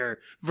tire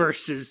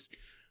versus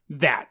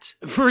that.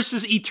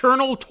 Versus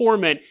eternal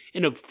torment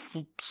in a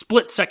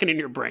split second in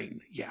your brain.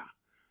 Yeah.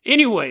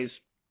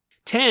 Anyways.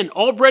 10,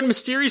 all bread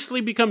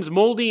mysteriously becomes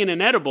moldy and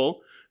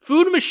inedible,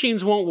 food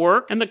machines won't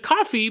work, and the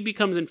coffee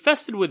becomes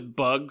infested with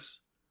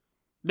bugs.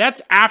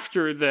 That's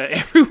after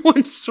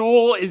everyone's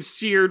soul is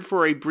seared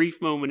for a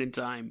brief moment in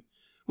time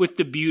with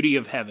the beauty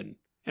of heaven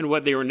and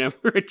what they will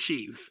never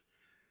achieve.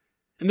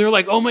 And they're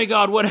like, oh my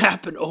God, what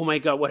happened? Oh my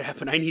God, what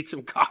happened? I need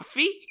some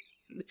coffee.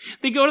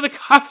 They go to the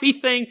coffee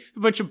thing, a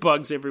bunch of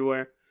bugs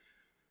everywhere.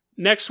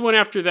 Next one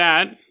after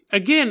that,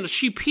 again,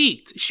 she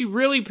peaked. She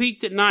really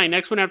peaked at 9.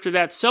 Next one after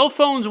that, cell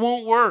phones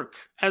won't work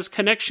as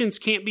connections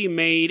can't be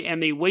made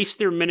and they waste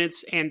their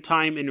minutes and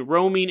time in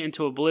roaming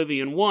into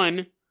oblivion.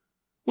 1,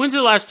 when's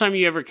the last time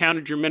you ever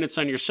counted your minutes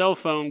on your cell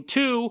phone?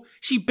 2,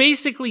 she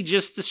basically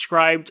just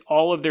described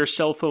all of their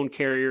cell phone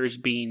carriers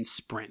being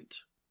Sprint.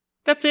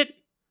 That's it.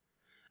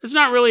 It's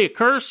not really a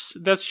curse.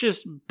 That's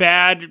just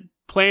bad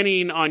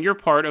planning on your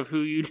part of who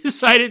you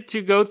decided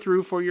to go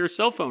through for your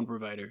cell phone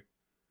provider.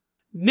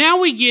 Now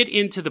we get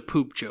into the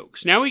poop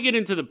jokes. Now we get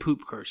into the poop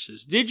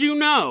curses. Did you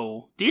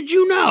know?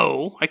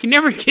 I can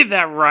never get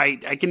that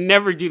right. I can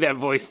never do that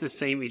voice the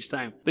same each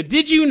time. But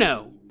did you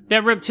know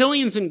that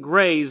reptilians and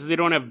greys, they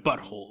don't have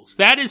buttholes?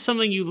 That is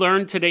something you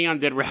learned today on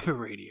Dead Rabbit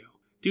Radio.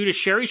 Due to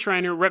Sherry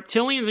Shriner,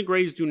 reptilians and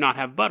greys do not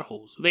have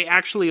buttholes. They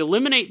actually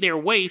eliminate their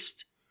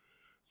waste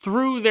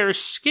through their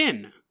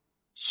skin.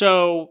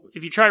 So,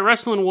 if you try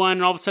wrestling one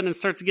and all of a sudden it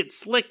starts to get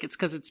slick, it's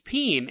because it's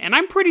peeing. And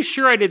I'm pretty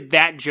sure I did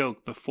that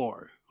joke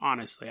before.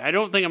 Honestly, I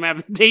don't think I'm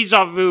having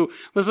deja vu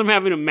unless I'm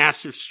having a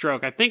massive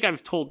stroke. I think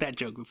I've told that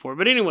joke before.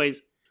 But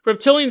anyways,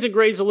 reptilians and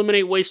greys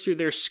eliminate waste through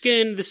their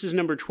skin. This is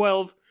number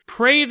 12.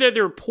 Pray that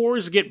their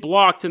pores get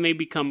blocked and they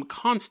become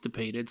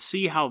constipated.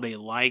 See how they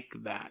like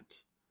that.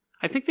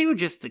 I think they would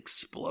just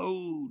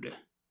explode.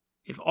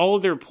 If all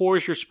of their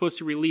pores are supposed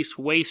to release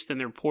waste and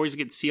their pores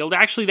get sealed,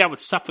 actually that would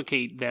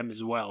suffocate them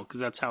as well, because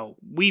that's how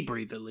we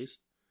breathe at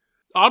least.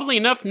 Oddly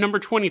enough, number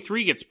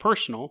 23 gets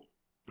personal.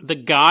 The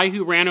guy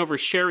who ran over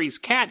Sherry's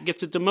cat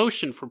gets a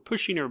demotion for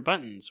pushing her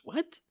buttons.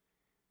 What?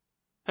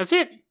 That's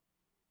it.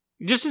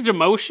 Just a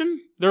demotion?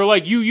 They're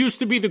like, you used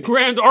to be the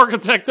grand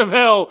architect of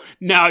hell.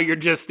 Now you're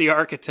just the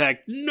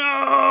architect.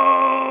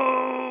 No!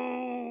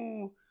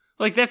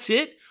 Like, that's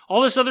it?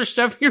 All this other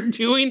stuff you're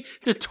doing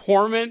to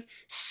torment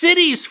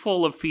cities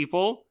full of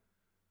people.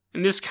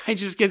 And this guy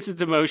just gets a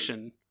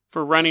demotion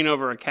for running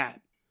over a cat.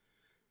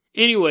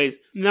 Anyways,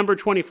 number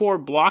 24,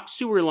 blocked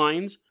sewer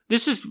lines.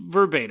 This is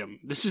verbatim.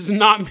 This is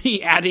not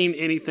me adding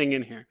anything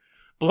in here.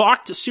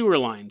 Blocked sewer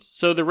lines.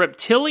 So the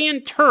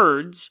reptilian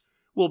turds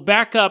will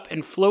back up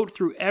and float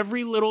through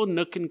every little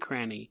nook and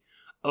cranny.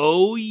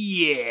 Oh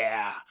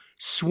yeah.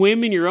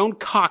 Swim in your own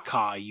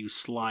caca, you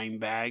slime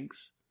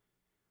bags.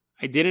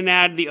 I didn't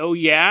add the oh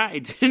yeah. I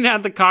didn't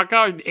add the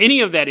caca or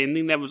any of that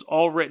ending. That was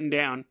all written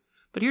down.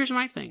 But here's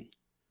my thing.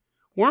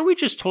 Weren't we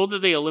just told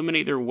that they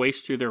eliminate their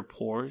waste through their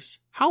pores?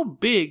 How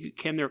big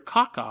can their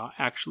caca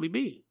actually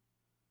be?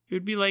 It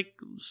would be like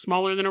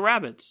smaller than a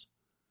rabbit's.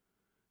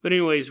 But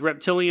anyways,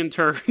 reptilian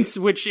turds,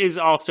 which is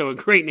also a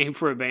great name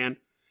for a band,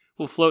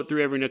 will float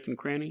through every nook and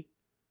cranny.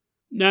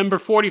 Number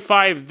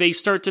 45, they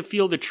start to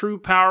feel the true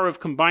power of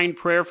combined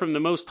prayer from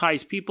the Most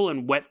High's people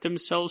and wet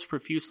themselves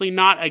profusely.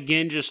 Not,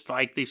 again, just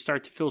like they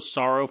start to feel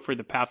sorrow for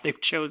the path they've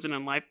chosen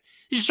in life.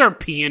 They just start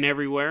peeing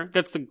everywhere.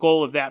 That's the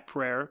goal of that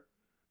prayer.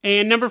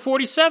 And number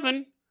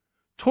 47,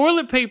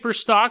 toilet paper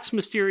stocks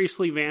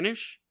mysteriously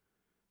vanish.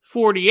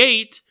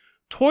 48,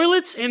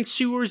 toilets and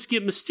sewers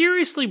get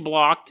mysteriously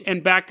blocked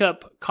and back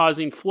up,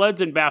 causing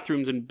floods in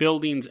bathrooms and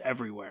buildings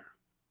everywhere.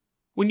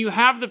 When you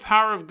have the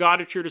power of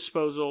God at your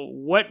disposal,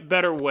 what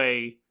better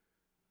way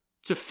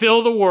to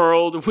fill the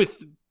world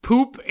with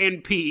poop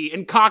and pee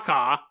and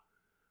caca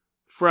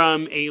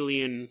from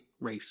alien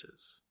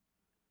races?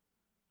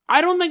 I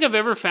don't think I've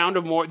ever found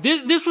a more...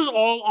 This was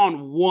all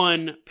on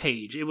one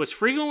page. It was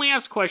frequently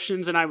asked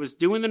questions, and I was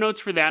doing the notes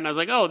for that, and I was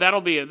like, oh,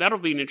 that'll be an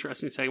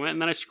interesting segment. And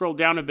then I scrolled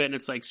down a bit, and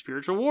it's like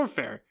spiritual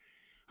warfare.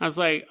 I was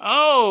like,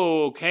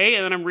 oh, okay.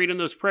 And then I'm reading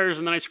those prayers,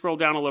 and then I scrolled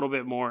down a little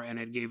bit more, and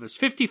it gave us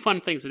 50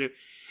 fun things to do.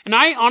 And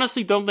I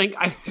honestly don't think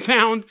I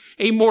found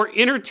a more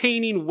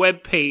entertaining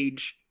web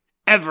page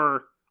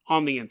ever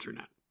on the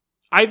internet.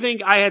 I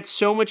think I had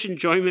so much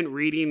enjoyment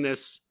reading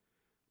this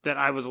that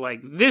I was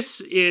like,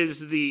 this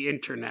is the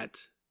internet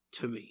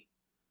to me.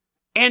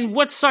 And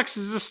what sucks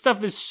is this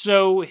stuff is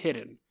so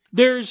hidden.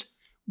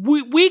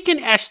 We can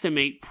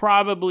estimate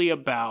probably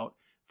about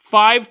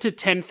 5,000 to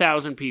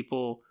 10,000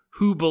 people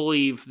who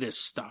believe this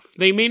stuff.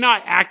 They may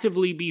not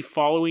actively be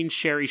following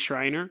Sherry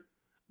Shriner,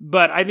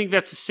 but I think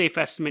that's a safe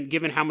estimate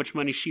given how much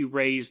money she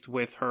raised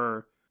with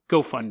her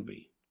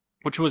GoFundMe,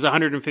 which was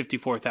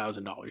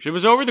 $154,000. It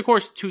was over the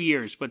course of 2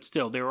 years, but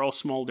still, they were all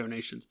small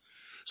donations.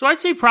 So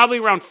I'd say probably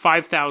around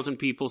 5,000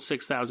 people,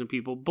 6,000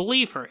 people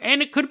believe her.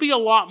 And it could be a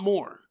lot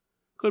more.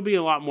 Could be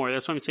a lot more.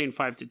 That's why I'm saying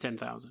 5,000 to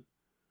 10,000.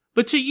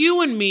 But to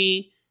you and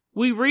me,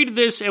 we read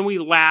this and we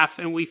laugh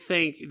and we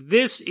think,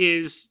 this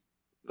is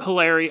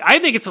hilarious. I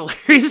think it's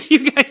hilarious.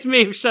 You guys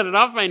may have shut it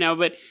off by now,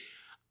 but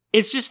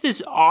it's just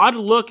this odd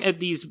look at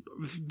these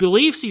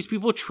beliefs these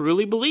people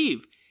truly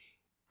believe.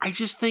 I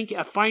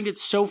find it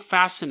so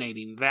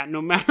fascinating that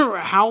no matter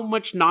how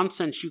much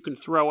nonsense you can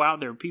throw out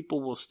there,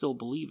 people will still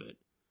believe it.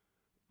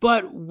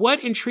 But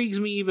what intrigues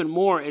me even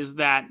more is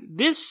that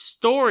this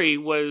story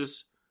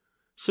was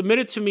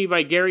submitted to me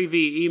by Gary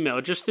via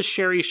email, just the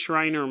Sherry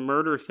Shriner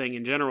murder thing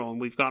in general,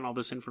 and we've gotten all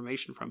this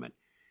information from it.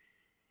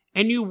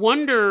 And you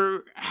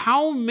wonder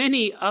how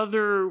many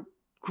other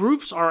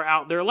groups are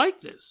out there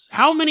like this?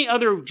 How many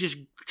other just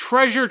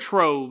treasure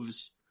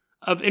troves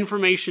of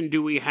information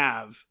do we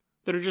have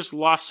that are just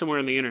lost somewhere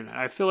on the internet?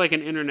 I feel like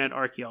an internet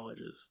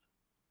archaeologist.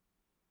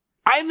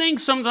 I think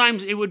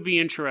sometimes it would be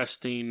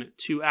interesting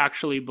to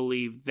actually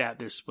believe that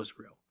this was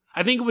real.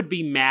 I think it would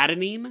be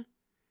maddening.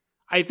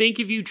 I think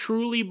if you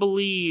truly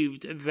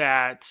believed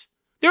that...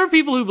 There are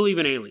people who believe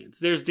in aliens.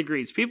 There's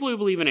degrees. People who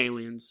believe in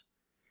aliens.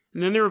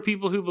 And then there are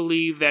people who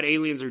believe that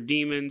aliens are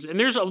demons. And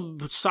there's a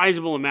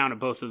sizable amount of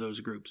both of those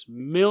groups.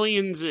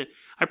 Millions,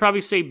 I'd probably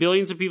say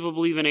billions of people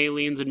believe in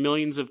aliens, and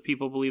millions of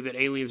people believe that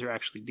aliens are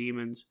actually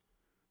demons.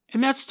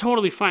 And that's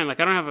totally fine.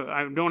 Like,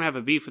 I don't have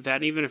a beef with that.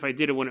 And even if I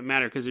did, it wouldn't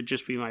matter because it'd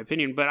just be my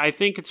opinion. But I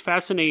think it's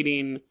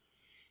fascinating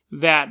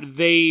that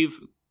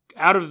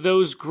out of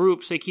those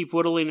groups, they keep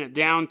whittling it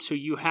down to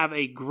you have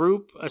a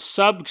group, a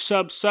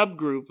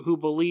subgroup who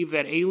believe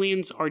that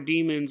aliens are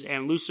demons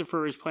and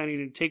Lucifer is planning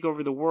to take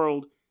over the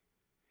world.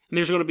 And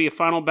there's going to be a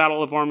final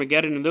battle of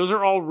Armageddon. And those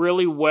are all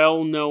really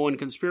well-known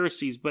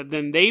conspiracies. But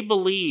then they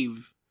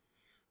believe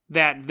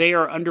that they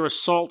are under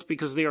assault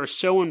because they are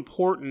so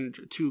important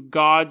to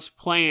God's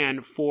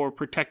plan for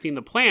protecting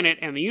the planet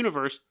and the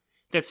universe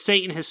that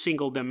Satan has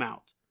singled them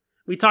out.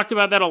 We talked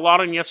about that a lot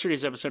on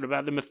yesterday's episode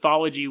about the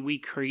mythology we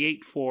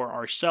create for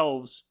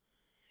ourselves,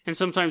 and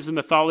sometimes the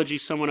mythology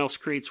someone else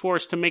creates for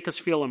us to make us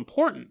feel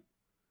important.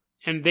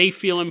 And they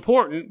feel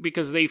important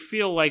because they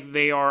feel like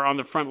they are on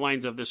the front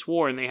lines of this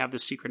war, and they have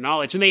this secret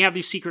knowledge, and they have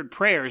these secret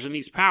prayers and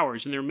these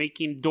powers, and they're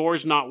making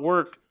doors not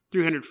work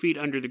 300 feet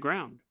under the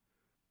ground.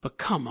 But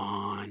come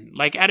on,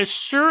 like at a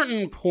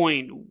certain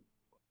point,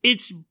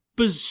 it's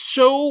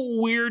so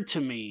weird to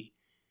me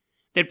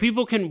that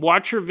people can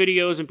watch your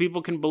videos and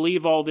people can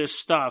believe all this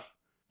stuff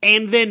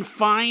and then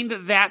find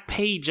that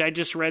page I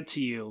just read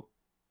to you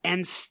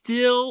and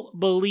still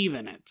believe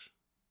in it.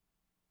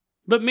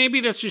 But maybe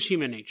that's just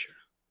human nature.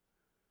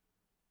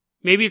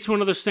 Maybe it's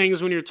one of those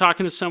things when you're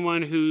talking to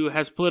someone who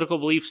has political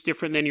beliefs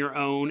different than your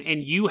own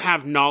and you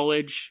have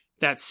knowledge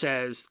that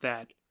says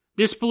that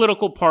this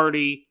political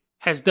party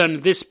has done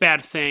this bad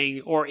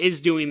thing or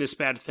is doing this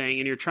bad thing,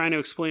 and you're trying to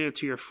explain it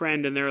to your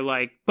friend, and they're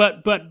like,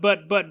 but,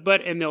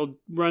 and they'll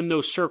run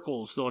those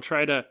circles. They'll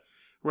try to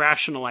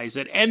rationalize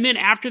it. And then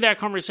after that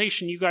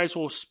conversation, you guys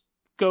will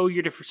go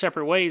your different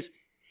separate ways,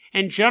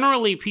 and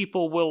generally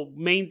people will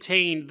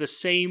maintain the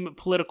same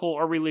political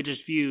or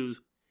religious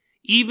views,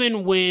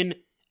 even when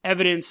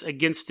evidence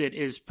against it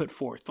is put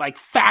forth. Like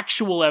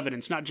factual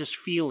evidence, not just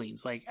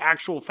feelings, like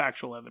actual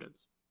factual evidence.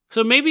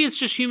 So maybe it's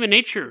just human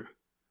nature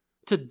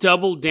to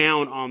double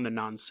down on the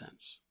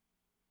nonsense.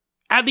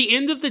 At the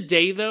end of the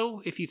day,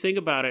 though, if you think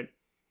about it,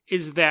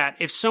 is that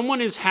if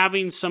someone is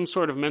having some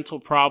sort of mental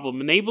problem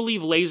and they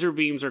believe laser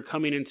beams are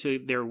coming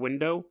into their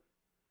window,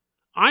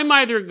 I'm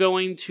either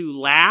going to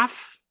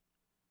laugh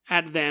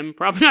at them,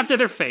 probably not to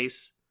their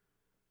face,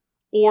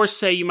 or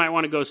say you might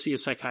want to go see a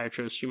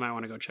psychiatrist, you might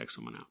want to go check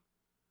someone out.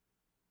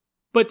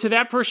 But to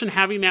that person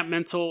having that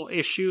mental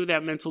issue,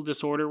 that mental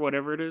disorder,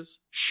 whatever it is,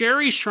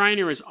 Sherry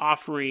Shriner is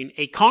offering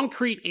a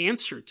concrete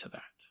answer to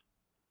that.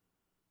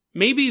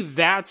 Maybe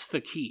that's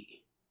the key.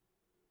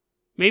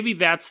 Maybe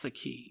that's the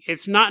key.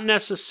 It's not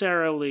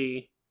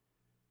necessarily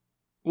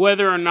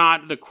whether or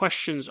not the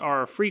questions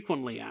are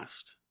frequently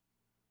asked.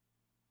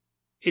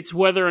 It's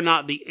whether or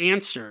not the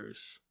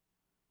answers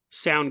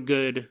sound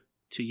good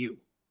to you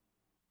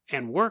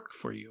and work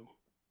for you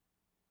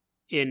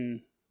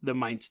in the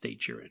mind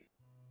state you're in.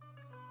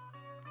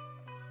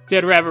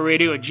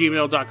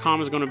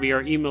 DeadRabbitRadio@gmail.com is going to be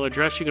our email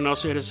address. You can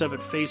also hit us up at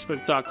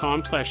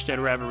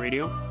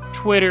Facebook.com/DeadRabbitRadio.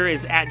 Twitter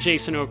is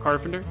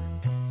 @JasonOCarpenter.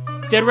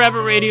 Dead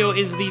Rabbit Radio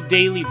is the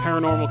daily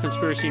paranormal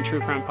conspiracy and true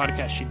crime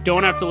podcast. You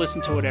don't have to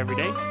listen to it every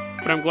day,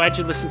 but I'm glad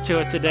you listened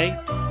to it today.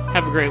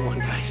 Have a great one,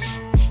 guys.